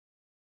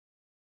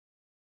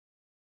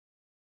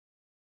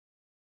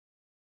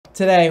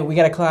today we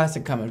got a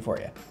classic coming for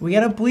you. We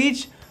got a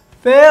bleach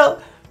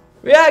fail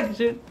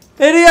reaction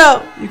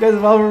video. You guys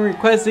have all been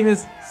requesting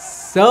this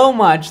so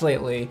much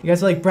lately. You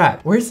guys are like,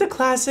 Brad, where's the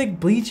classic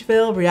bleach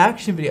fail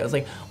reaction videos?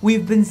 Like,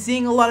 we've been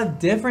seeing a lot of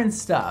different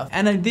stuff,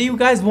 and you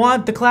guys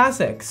want the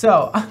classic.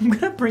 So I'm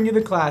gonna bring you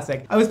the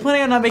classic. I was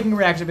planning on not making a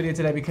reaction video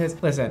today because,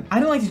 listen, I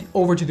don't like to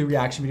overdo the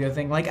reaction video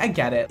thing. Like, I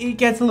get it. It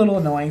gets a little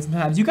annoying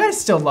sometimes. You guys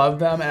still love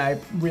them, and I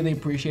really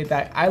appreciate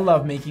that. I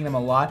love making them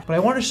a lot, but I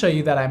want to show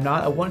you that I'm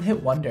not a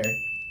one-hit wonder.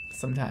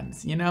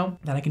 Sometimes, you know,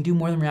 that I can do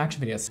more than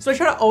reaction videos. So I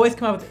try to always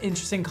come up with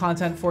interesting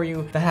content for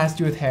you that has to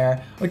do with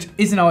hair, which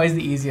isn't always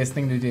the easiest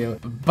thing to do,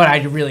 but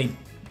I really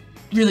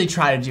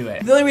try to do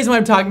it. The only reason why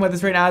I'm talking about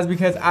this right now is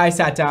because I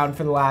sat down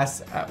for the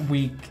last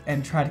week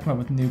and tried to come up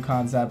with new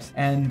concepts,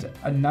 and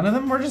none of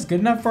them were just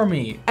good enough for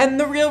me. And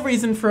the real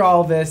reason for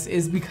all this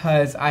is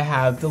because I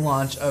have the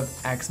launch of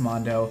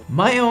Xmondo,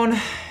 my own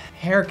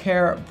hair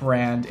care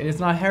brand. It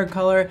is not hair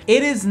color.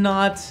 It is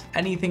not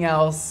anything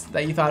else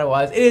that you thought it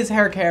was. It is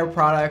hair care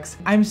products.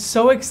 I'm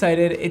so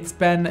excited. It's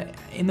been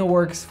in the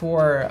works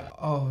for,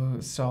 oh,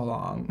 so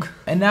long.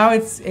 And now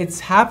it's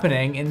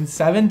happening. In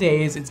 7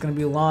 days, it's gonna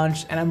be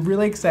launched, and I'm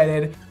really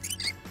excited.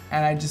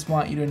 And I just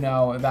want you to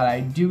know that I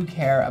do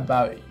care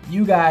about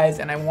you guys,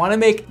 and I wanna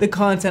make the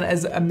content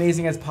as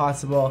amazing as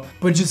possible,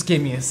 but just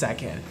give me a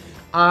second.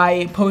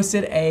 I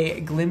posted a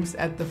glimpse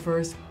at the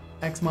first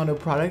Xmondo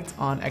product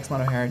on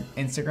Xmondo Hair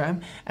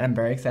Instagram, and I'm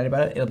very excited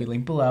about it. It'll be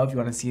linked below if you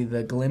want to see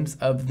the glimpse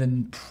of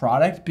the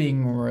product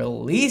being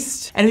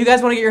released. And if you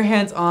guys want to get your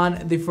hands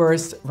on the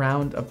first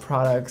round of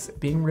products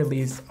being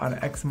released on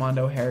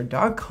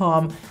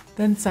xmondohair.com,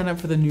 then sign up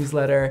for the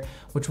newsletter,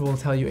 which will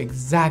tell you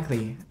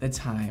exactly the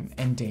time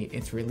and date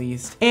it's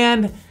released.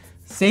 And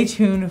stay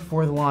tuned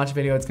for the launch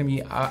video. It's gonna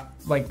be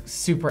like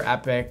super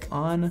epic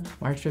on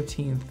March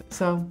 15th.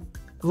 So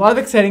a lot of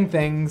exciting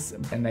things,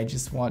 and I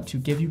just want to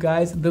give you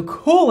guys the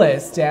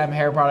coolest damn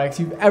hair products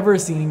you've ever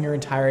seen in your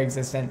entire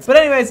existence. But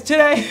anyways,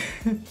 today,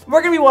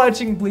 we're gonna be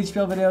watching bleach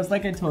fail videos.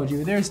 Like I told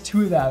you, there's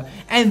 2 of them,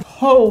 and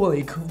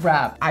holy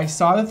crap. I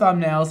saw the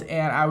thumbnails,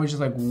 and I was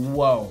just like,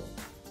 whoa.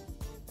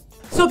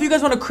 So if you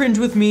guys wanna cringe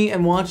with me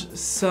and watch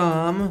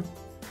some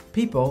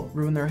people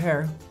ruin their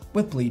hair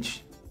with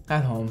bleach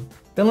at home,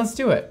 then let's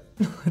do it.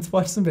 Let's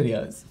watch some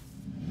videos.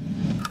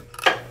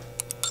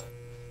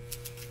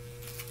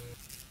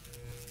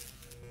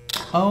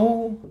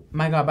 Oh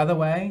my God, by the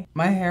way,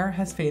 my hair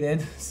has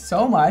faded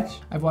so much.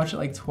 I've watched it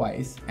like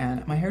twice,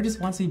 and my hair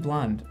just wants to be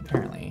blonde,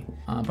 apparently.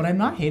 But I'm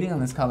not hating on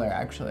this color,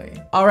 actually.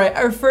 All right,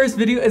 our first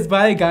video is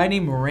by a guy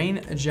named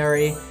Rain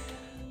Jerry.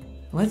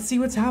 Let's see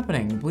what's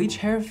happening. Bleach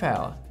hair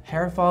fail.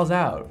 Hair falls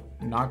out.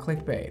 Not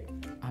clickbait.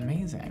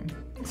 Amazing.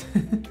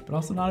 But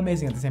also not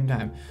amazing at the same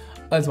time.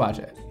 Let's watch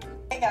it.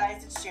 Hey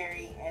guys, it's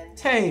Jerry, and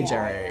hey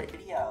Jerry.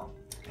 Video.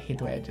 I hate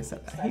the way I just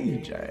said that. Hey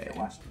Jerry.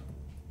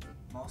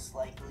 Most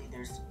likely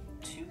there's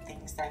 2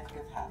 things that could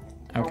have happened.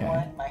 Okay.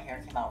 Number 1, my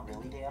hair came out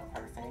really damn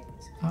perfect.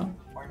 Huh?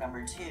 Or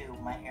number 2,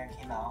 my hair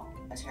came out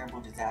a terrible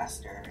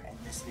disaster, and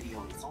this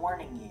video is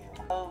warning you.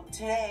 So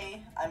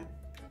today,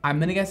 I'm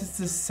gonna guess it's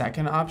the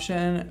second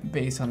option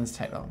based on this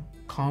title.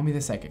 Call me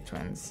the Psychic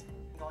Twins.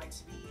 going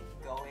to be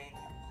going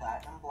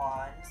platinum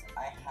blondes.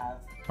 I have...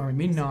 Or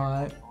maybe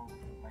not.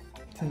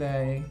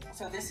 Today.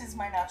 So this is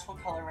my natural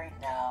color right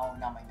now,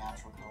 not my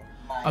natural color.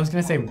 I was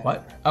gonna say,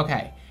 what?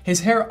 Okay,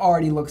 his hair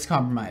already looks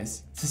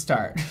compromised to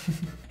start.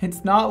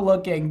 It's not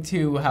looking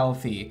too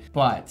healthy,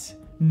 but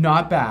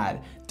not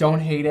bad. Don't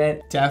hate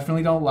it,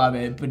 definitely don't love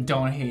it, but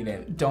don't hate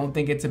it. Don't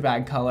think it's a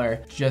bad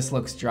color, just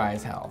looks dry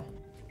as hell.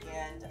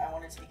 And I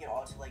wanted to take it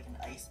all to like an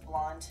ice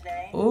blonde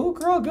today. Oh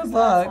girl, good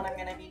luck. That's what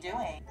I'm gonna be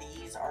doing.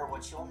 These are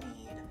what you'll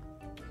need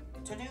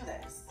to do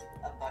this.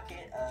 A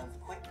bucket of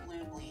quick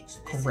blue bleach.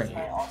 This Great. Is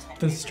my all-time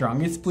The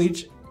strongest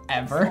bleach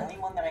ever. It's the only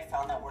one that I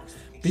found that works.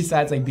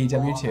 Besides like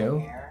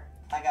BW2.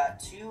 I got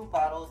 2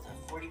 bottles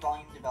of 40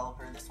 volume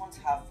developer. This one's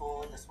half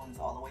full, this one's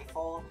all the way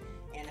full.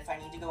 And if I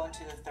need to go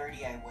into the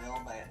 30, I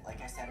will, but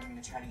like I said, I'm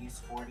gonna try to use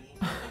 40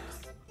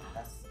 because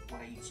that's what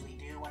I usually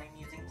do when I'm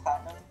using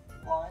platinum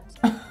blondes.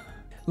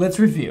 Let's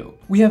review.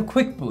 We have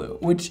Quick Blue,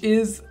 which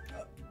is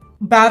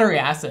battery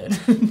acid.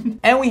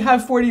 And we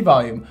have 40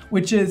 volume,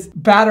 which is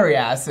battery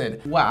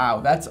acid.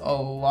 Wow, that's a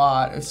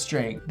lot of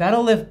strength.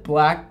 That'll lift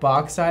black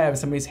box dye out of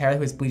somebody's hair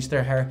who has bleached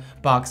their hair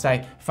box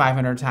dye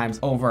 500 times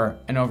over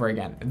and over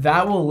again.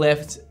 That will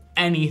lift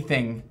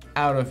anything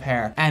out of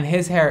hair. And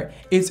his hair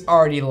is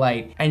already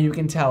light, and you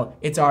can tell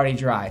it's already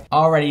dry.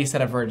 Already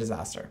set up for a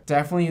disaster.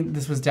 Definitely,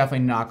 this was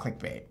definitely not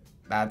clickbait.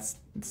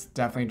 It's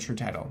definitely a true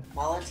title.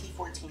 Well, a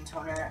T14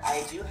 toner.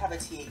 I do have a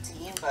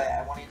T18, but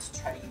I wanted to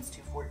try to use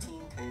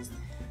 214 because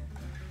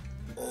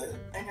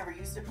I never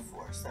used it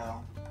before,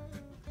 so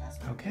that's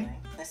what okay. I'm doing.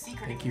 The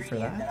secret Thank you for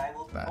ingredient that. I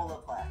will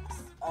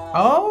Olaplex.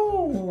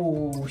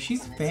 Oh,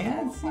 she's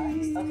fancy.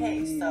 Olaplex.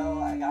 Okay, so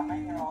I got my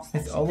hair all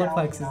It's sectioned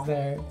Olaplex out. is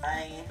there.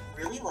 I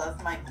really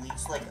love my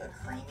bleach like a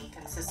creamy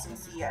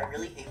consistency. I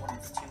really hate when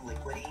it's too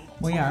liquidy.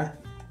 Well, yeah,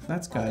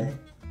 that's good.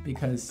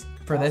 because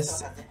for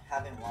this,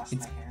 haven't washed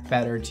it's my hair in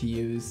better to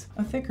use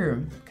a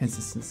thicker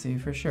consistency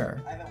for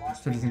sure. I haven't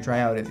washed So it my doesn't hair. dry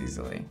out as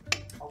easily.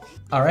 Oh, wait.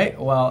 All right,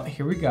 well,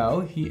 here we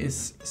go. He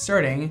is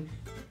starting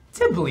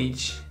to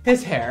bleach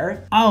his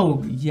hair.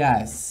 Oh,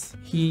 yes.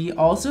 He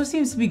also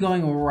seems to be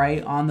going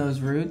right on those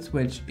roots,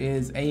 which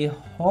is a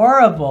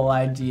horrible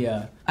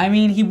idea. I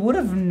mean, he would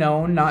have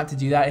known not to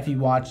do that if he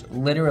watched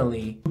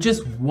literally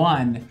just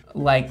one,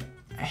 like,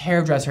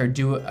 hairdresser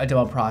do a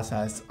double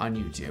process on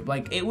YouTube.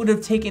 Like, it would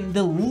have taken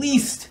the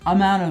least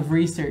amount of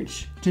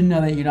research to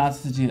know that you're not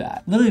supposed to do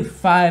that. Literally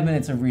 5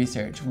 minutes of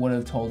research would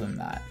have told him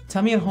that.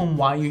 Tell me at home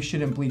why you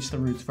shouldn't bleach the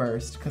roots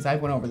first, because I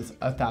went over this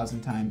 1,000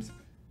 times.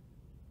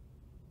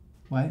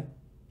 What?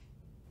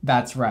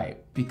 That's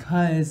right,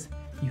 because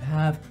you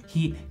have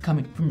heat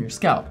coming from your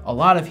scalp, a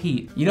lot of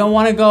heat. You don't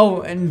wanna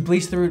go and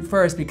bleach the root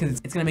first because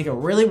it's gonna make it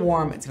really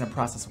warm, it's gonna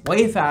process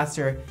way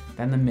faster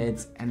than the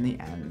mids and the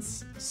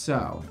ends.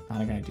 So,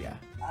 not a good idea.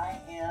 I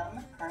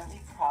am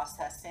currently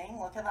processing,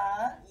 look at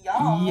that.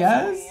 Yum.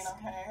 Yes.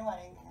 Okay,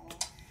 like,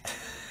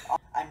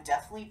 I'm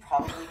definitely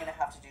probably gonna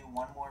have to do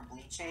one more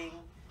bleaching.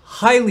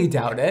 Highly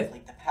doubt it.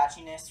 Like the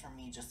patchiness from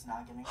me just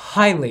not giving.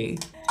 Highly.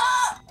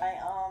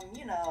 I,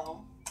 you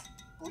know,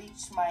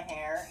 bleach my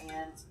hair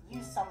and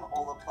use some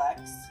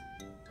Olaplex.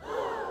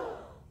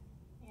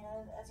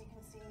 And as you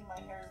can see, my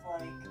hair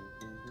is like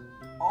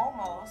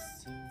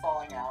almost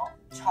falling out.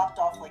 Chopped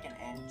off like an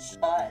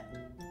inch, but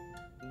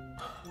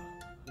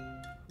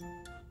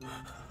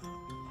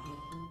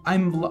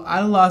I'm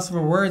at a loss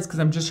for words because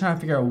I'm just trying to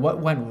figure out what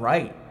went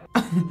right.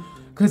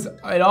 Because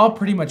it all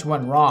pretty much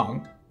went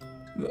wrong.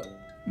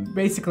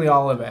 Basically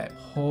all of it.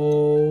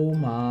 Oh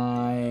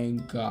my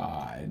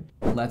God.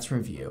 Let's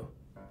review.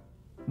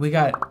 We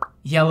got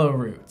yellow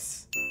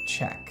roots,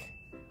 check.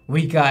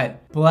 We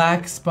got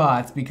black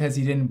spots because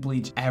he didn't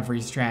bleach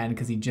every strand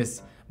because he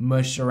just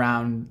mushed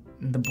around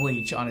the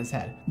bleach on his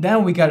head.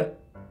 Then we got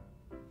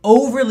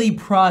overly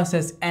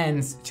processed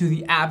ends to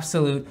the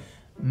absolute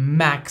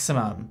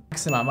maximum.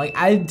 Like,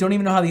 I don't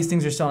even know how these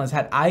things are still on his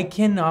head. I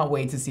cannot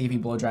wait to see if he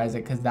blow dries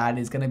it because that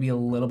is gonna be a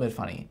little bit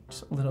funny.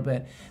 Just a little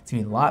bit. It's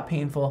gonna be a lot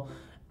painful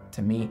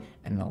to me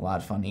and a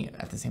lot funny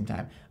at the same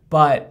time.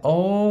 But,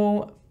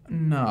 oh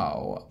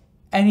no.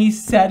 And he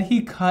said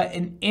he cut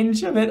an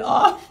inch of it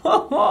off.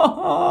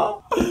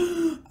 Oh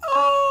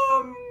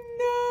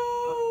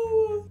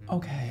no.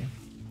 Okay,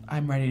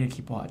 I'm ready to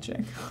keep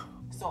watching.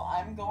 so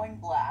I'm going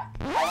black.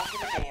 I don't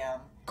give a damn.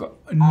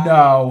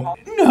 No,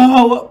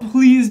 no,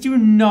 please do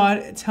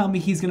not tell me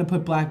he's gonna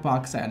put black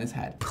box dye on his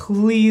head.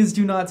 Please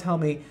do not tell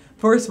me.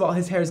 First of all,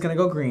 his hair is gonna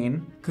go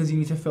green because you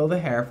need to fill the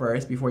hair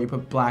first before you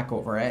put black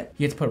over it.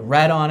 You have to put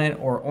red on it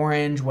or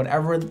orange,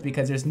 whatever,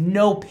 because there's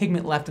no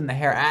pigment left in the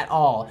hair at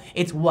all.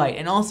 It's white.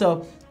 And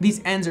also,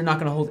 these ends are not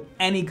gonna hold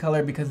any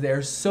color because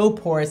they're so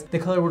porous, the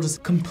color will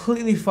just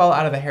completely fall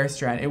out of the hair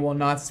strand. It will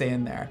not stay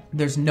in there.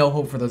 There's no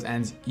hope for those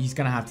ends. He's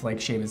gonna have to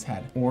like shave his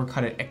head or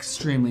cut it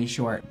extremely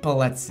short, but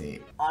let's see.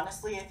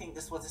 Honestly, I think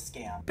this was a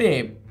scam.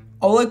 Babe,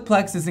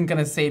 Olaplex isn't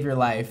gonna save your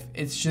life.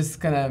 It's just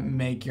gonna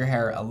make your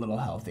hair a little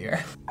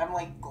healthier. I'm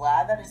like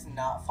glad that it's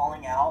not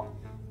falling out.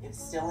 It's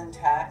still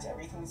intact,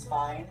 everything's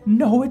fine.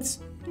 No, it's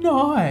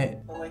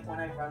not. But like when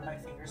I run my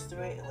fingers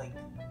through it, like...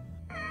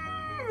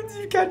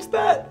 Did you catch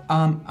that?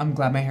 I'm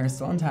glad my hair is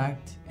still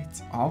intact.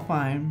 It's all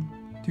fine.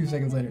 2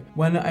 seconds later.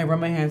 When I run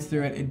my hands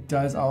through it, it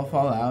does all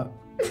fall out.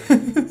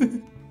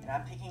 And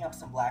I'm picking up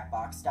some black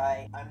box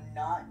dye. I'm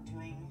not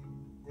doing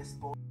this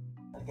bull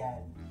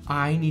again.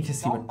 I need to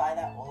see Don't what... buy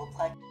that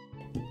Olaplex.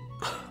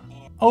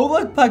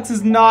 Olaplex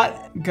is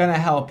not gonna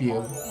help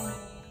you.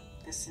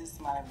 This is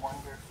my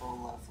wonderful,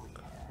 lovely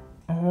hair.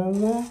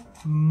 Oh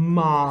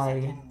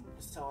my.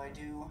 So I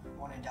do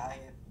want to dye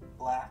it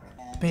black.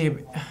 And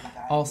Babe, want to dye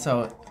it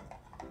also... black.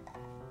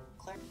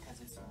 Clear because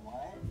it's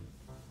what?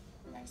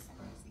 Nice and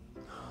easy.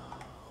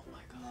 Oh my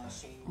And then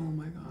shade Oh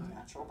my god.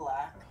 natural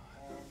black.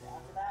 And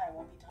after that, I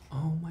won't be talking.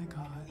 Oh my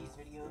god. These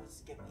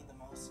videos get me the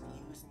most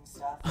views and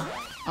stuff.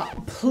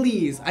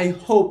 Please, I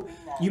hope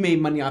you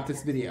made money off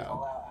this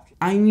video.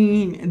 I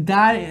mean,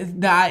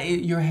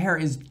 your hair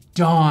is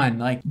done,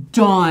 like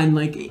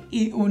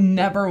it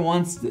never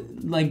wants to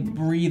like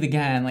breathe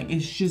again. Like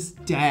it's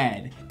just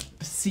dead.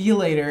 See you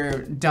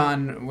later,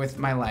 done with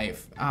my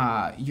life.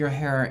 Your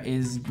hair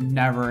is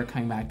never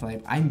coming back to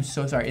life. I'm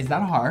so sorry. Is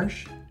that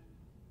harsh?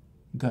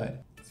 Good.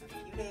 So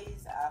a few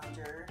days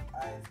after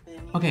I've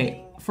been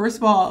Okay, first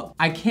of all,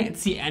 I can't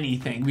see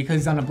anything because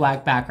it's on a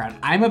black background.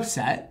 I'm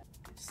upset.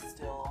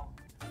 Still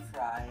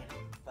fried,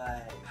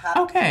 but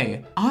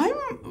Okay, I'm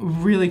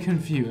really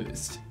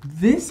confused.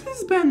 This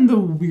has been the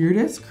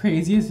weirdest,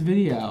 craziest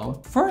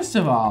video. First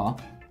of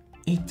all,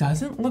 it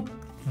doesn't look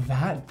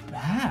that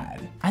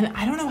bad. And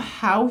I don't know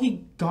how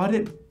he got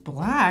it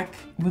black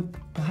with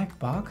black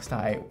box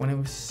dye when it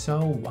was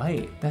so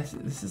white. This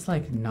is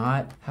like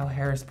not how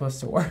hair is supposed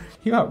to work.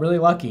 You got really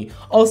lucky.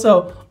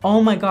 Also,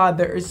 oh my god,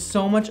 there is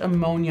so much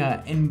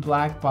ammonia in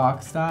black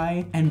box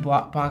dye and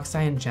box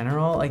dye in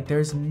general. Like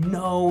there's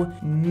no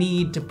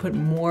need to put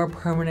more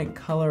permanent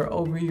color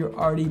over your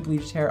already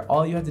bleached hair.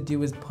 All you have to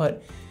do is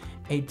put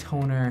a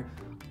toner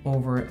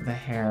over the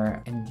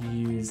hair and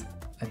use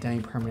a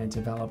demi-permanent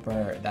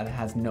developer that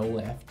has no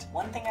lift.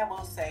 One thing I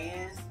will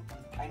say is,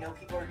 I know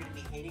people are going to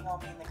be hating on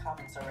me in the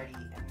comments already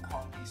and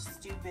calling me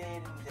stupid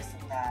and this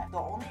and that. The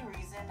only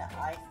reason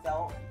I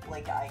felt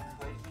like I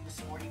could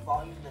use 40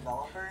 volume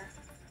developer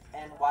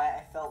and why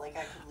I felt like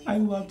I could leave I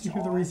love to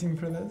hear the reason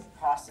for this.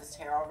 Processed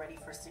hair already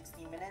for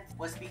 60 minutes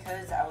was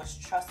because I was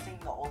trusting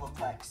the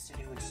Olaplex to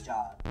do its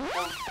job.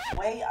 The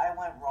way I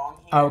went wrong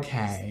here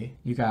Okay,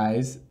 you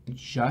guys,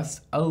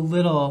 just a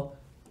little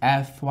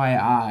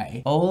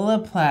FYI.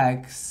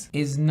 Olaplex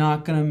is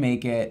not gonna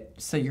make it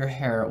so your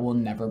hair will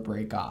never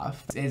break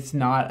off. It's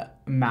not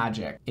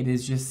magic. It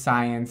is just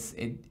science.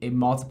 It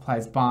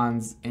multiplies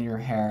bonds in your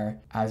hair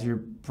as you're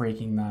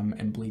breaking them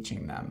and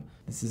bleaching them.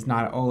 This is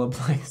not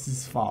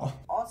Olaplex's fault.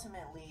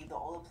 Ultimately, the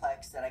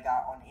Olaplex that I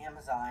got on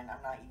Amazon,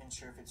 I'm not even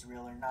sure if it's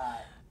real or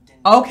not.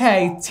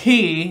 Okay,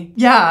 T.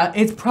 Yeah,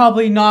 it's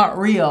probably not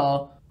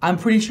real. I'm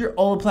pretty sure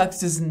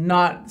Olaplex does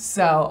not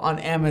sell on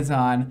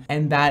Amazon,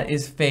 and that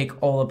is fake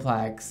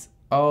Olaplex.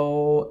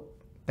 Oh,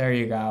 there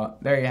you go.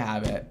 There you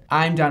have it.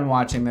 I'm done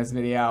watching this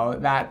video.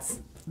 That's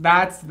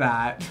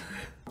that.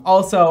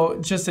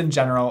 Also, just in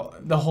general,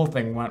 the whole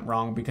thing went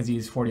wrong because you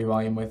used 40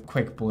 volume with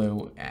Quick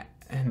Blue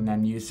and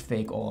then used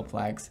fake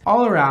Olaplex.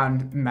 All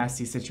around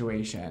messy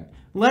situation.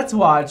 Let's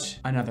watch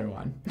another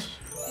one.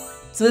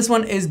 So this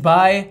one is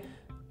by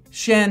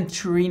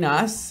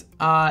Shantrinas,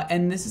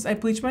 and this is I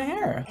Bleach My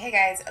Hair. Hey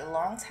guys, a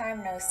long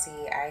time no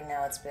see. I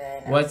know it's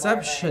been What's up,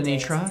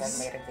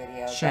 Shantrinas?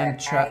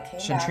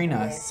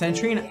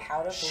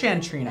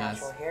 Shantrinas.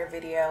 Natural hair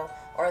video,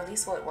 or at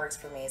least what works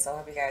for me. So I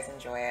hope you guys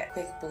enjoy it.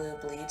 Quick Blue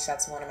bleach.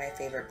 That's one of my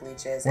favorite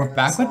bleaches. We're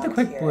back with the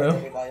Quick Blue.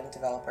 30 volume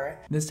developer.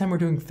 This time we're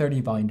doing 30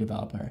 volume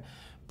developer.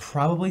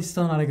 Probably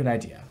still not a good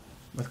idea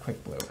with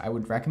Quick Blue. I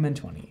would recommend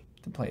 20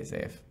 to play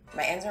safe.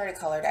 My ends are already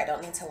colored. I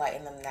don't need to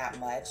lighten them that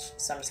much,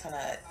 so I'm just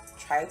gonna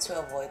try to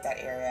avoid that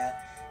area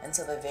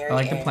until the very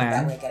end.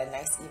 That way I get a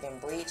nice even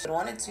bleach. You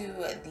want to do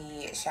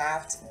the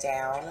shaft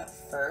down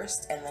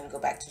first and then go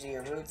back to do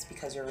your roots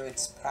because your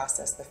roots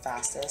process the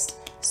fastest.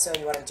 So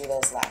you want to do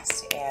those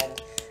last. And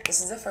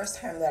this is the first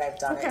time that I've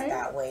done it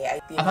that way. I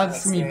thought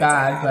this was gonna be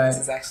bad, but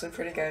this is actually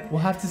pretty good.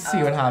 We'll have to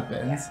see what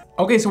happens. Yeah.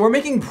 Okay, so we're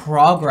making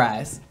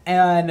progress,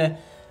 and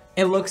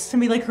it looks to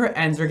me like her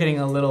ends are getting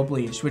a little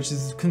bleached, which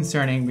is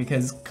concerning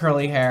because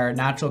curly hair,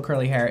 natural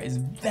curly hair, is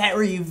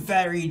very,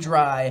 very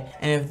dry.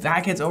 And if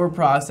that gets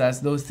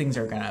over-processed, those things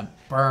are gonna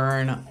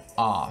burn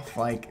off.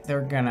 Like,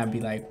 they're gonna be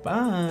like,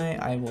 bye,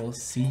 I will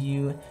see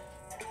you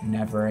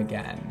never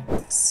again.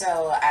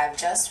 So I've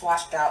just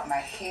washed out my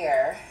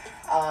hair.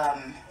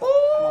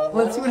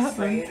 Let's see what happens. I'm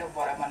afraid of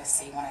what I'm gonna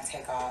see when I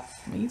take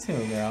off. Me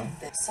too, girl.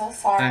 So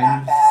far,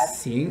 not bad. I'm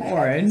seeing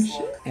orange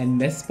and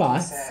missed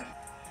spots.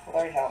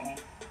 Lord help me.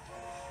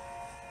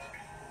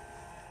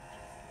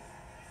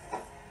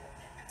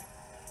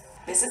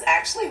 This is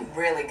actually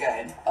really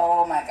good.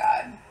 Oh my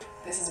god.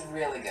 This is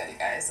really good, you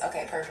guys.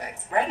 Okay,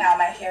 perfect. Right now,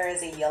 my hair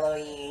is a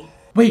yellowy...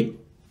 Wait,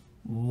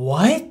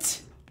 what?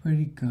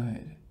 Pretty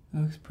good. It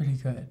looks pretty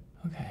good.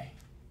 Okay,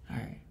 all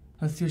right.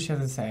 Let's see what she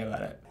has to say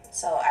about it.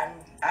 So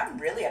I'm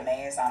really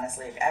amazed,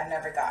 honestly. I've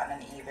never gotten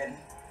an even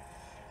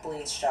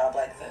bleach job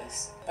like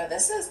this. But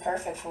this is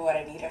perfect for what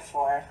I need it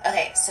for.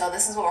 Okay, so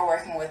this is what we're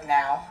working with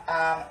now.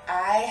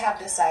 I have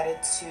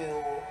decided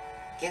to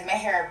give my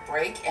hair a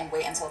break and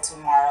wait until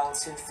tomorrow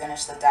to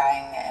finish the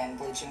dyeing and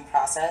bleaching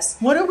process.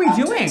 What are we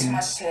doing? Too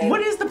much today.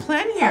 What is the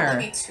plan here?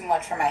 Probably be too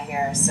much for my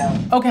hair, so.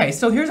 Okay,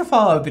 so here's a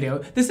follow-up video.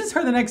 This is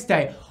her the next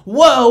day.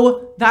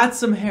 Whoa, that's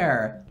some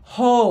hair.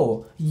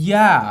 Ho,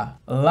 yeah,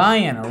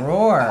 lion,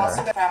 roar.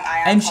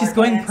 And she's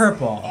going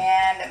purple.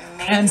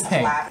 And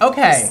pink.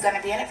 Okay. This is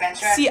gonna be an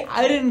adventure. See,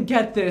 I didn't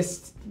get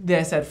this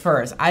at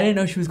first. I didn't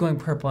know she was going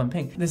purple and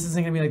pink. This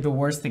isn't gonna be like the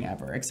worst thing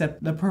ever,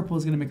 except the purple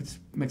is gonna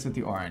mix with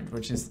the orange,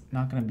 which is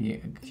not gonna be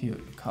a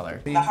cute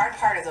color. The hard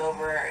part is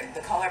over.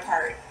 The color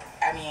part,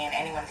 I mean,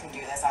 anyone can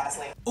do this,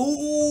 honestly.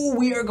 Ooh,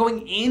 we are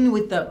going in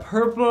with the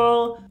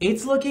purple.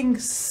 It's looking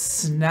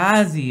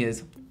snazzy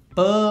as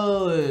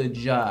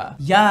fudge.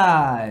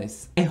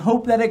 Yes. I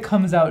hope that it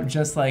comes out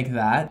just like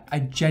that. I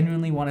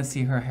genuinely want to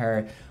see her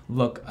hair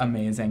look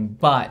amazing,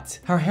 but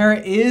her hair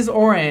is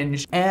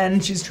orange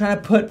and she's trying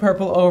to put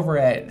purple over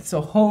it.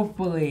 So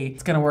hopefully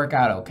it's gonna work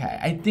out okay.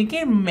 I think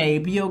it may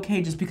be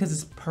okay just because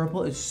this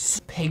purple is so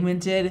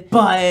pigmented,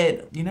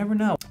 but you never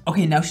know.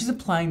 Okay, now she's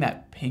applying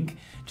that pink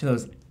to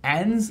those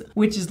ends,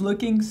 which is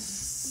looking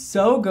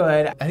so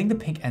good. I think the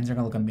pink ends are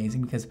gonna look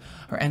amazing because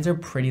her ends are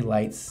pretty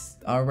light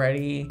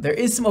already. There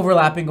is some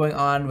overlapping going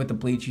on with the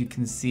bleach. You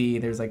can see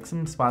there's like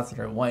some spots that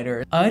are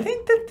whiter. I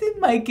think that it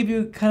might give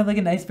you kind of like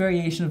a nice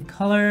variation of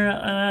color.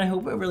 I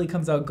hope it really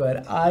comes out good.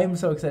 I'm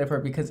so excited for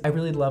it because I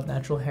really love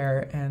natural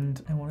hair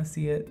and I want to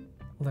see it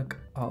look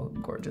all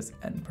gorgeous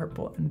and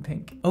purple and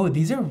pink. Oh,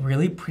 these are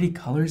really pretty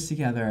colors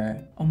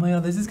together. Oh my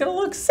god, this is gonna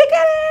look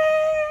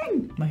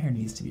sickening! My hair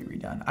needs to be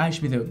redone. I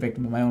should be the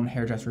victim of my own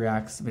Hairdresser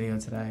Reacts video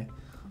today,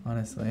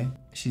 honestly.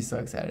 She's so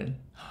excited.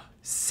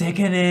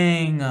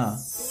 Sickening! Yo,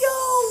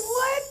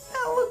 what?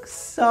 That looks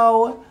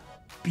so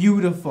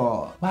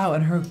beautiful. Wow,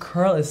 and her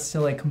curl is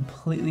still like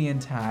completely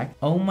intact.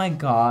 Oh my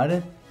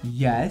God,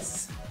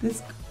 yes.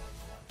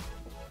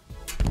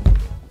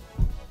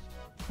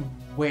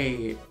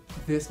 Wait,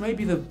 this might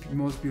be the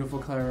most beautiful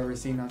color I've ever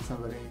seen on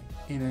somebody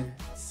in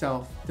a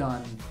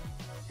self-done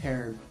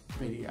hair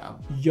video.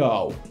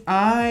 Yo,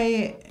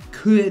 I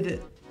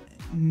could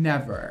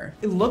never.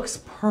 It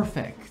looks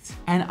perfect.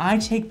 And I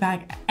take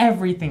back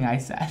everything I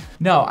said.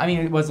 No, I mean,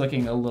 it was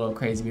looking a little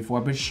crazy before,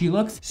 but she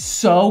looks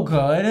so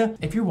good.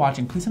 If you're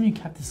watching, please tell me you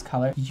kept this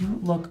color. You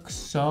look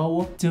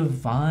so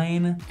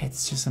divine.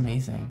 It's just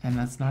amazing. And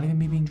that's not even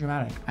me being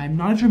dramatic. I'm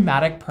not a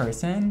dramatic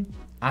person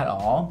at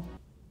all,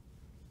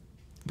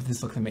 but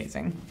this looks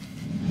amazing.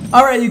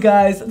 All right, you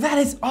guys, that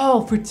is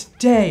all for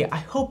today. I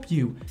hope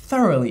you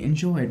thoroughly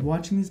enjoyed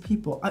watching these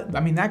people. I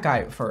mean, that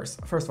guy first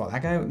of all,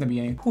 that guy in the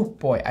beginning, oh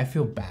boy, I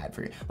feel bad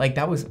for you. Like,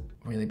 that was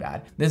really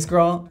bad. This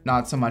girl,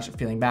 not so much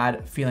feeling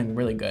bad, feeling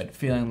really good,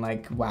 feeling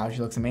like, wow, she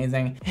looks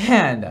amazing.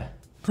 And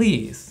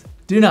please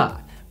do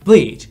not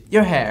bleach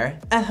your hair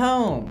at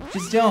home.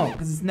 Just don't,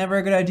 because it's never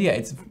a good idea.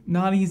 It's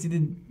not easy to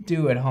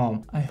do at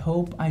home. I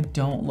hope I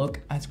don't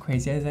look as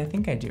crazy as I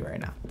think I do right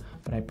now,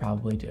 but I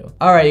probably do.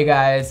 All right, you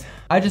guys,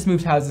 I just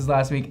moved houses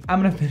last week.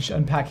 I'm gonna finish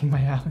unpacking my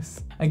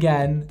house.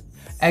 Again,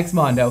 X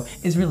Mondo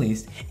is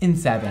released in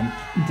 7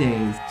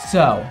 days.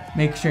 So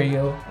make sure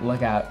you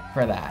look out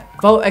for that.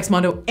 Follow X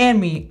Mondo and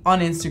me on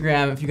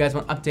Instagram if you guys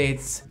want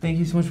updates. Thank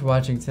you so much for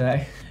watching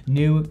today.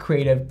 New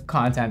creative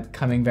content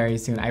coming very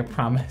soon, I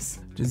promise.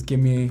 Just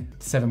give me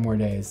 7 more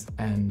days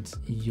and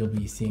you'll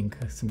be seeing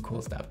some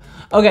cool stuff.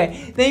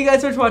 Okay, thank you guys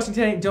so much for watching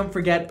today. Don't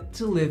forget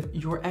to live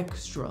your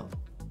extra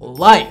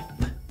life.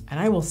 And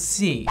I will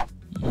see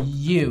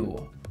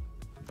you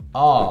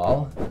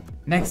all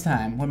next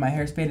time when my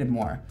hair's faded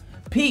more.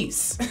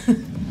 Peace.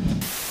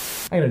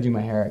 I gotta do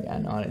my hair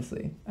again,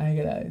 honestly. I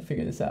gotta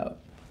figure this out.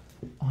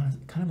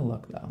 Honestly, kind of a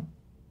look though.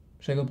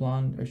 Should I go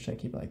blonde or should I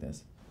keep it like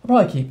this? I'll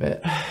probably keep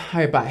it. All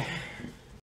right, bye.